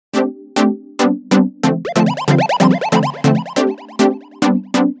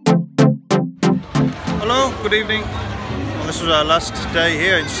good evening. Well, this was our last day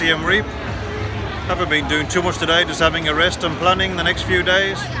here in Siem Reap. Haven't been doing too much today, just having a rest and planning the next few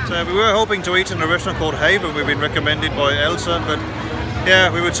days. So we were hoping to eat in a restaurant called Haven. We've been recommended by Elsa, but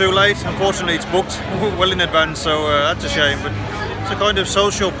yeah, we were too late. Unfortunately, it's booked well in advance, so that's a shame. But it's a kind of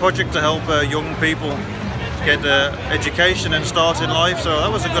social project to help young people get education and start in life, so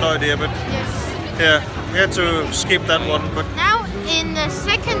that was a good idea. But yeah, we had to skip that one. But now in the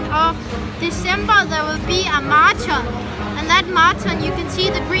 2nd of December there will be a marathon, and that marathon, you can see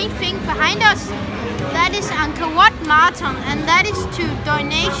the green thing behind us. That is Angkor Wat Marathon, and that is to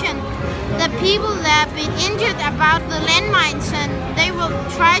donation the people that have been injured about the landmines, and they will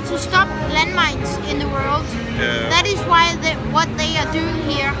try to stop landmines in the world. yeah. That is why what they are doing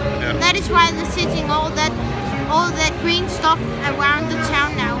here. Yeah. That is why they're sitting all that green stuff around the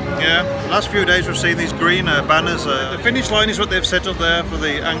town now. Yeah, last few days we've seen these green banners. The finish line is what they've set up there for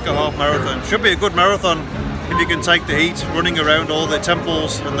the Angkor Half Marathon. Should be a good marathon if you can take the heat running around all the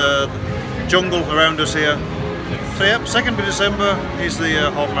temples and the jungle around us here. So yeah, 2nd of December is the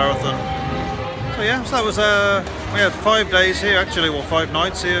half marathon. So yeah, so that was we had 5 days here actually, well 5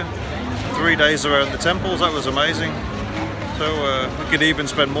 nights here, 3 days around the temples. That was amazing. So we could even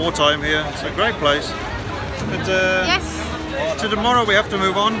spend more time here. It's a great place. But, Yes. so tomorrow we have to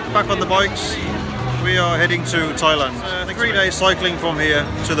move on, back on the bikes. We are heading to Thailand. 3 days cycling from here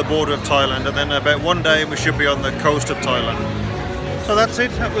to the border of Thailand, and then about 1 day we should be on the coast of Thailand. So that's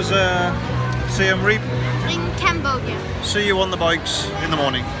it, that was Siem Reap. In Cambodia. See you on the bikes in the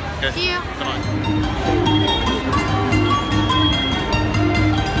morning. Okay. See you. Good night.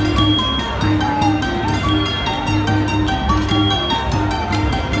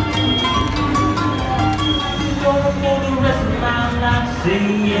 Say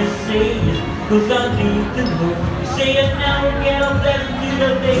yes, 'cause I need to know. Say it now, get up, let's do the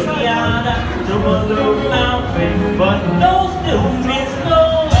big yada. To a little mountain, but no still means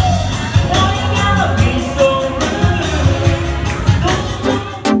no.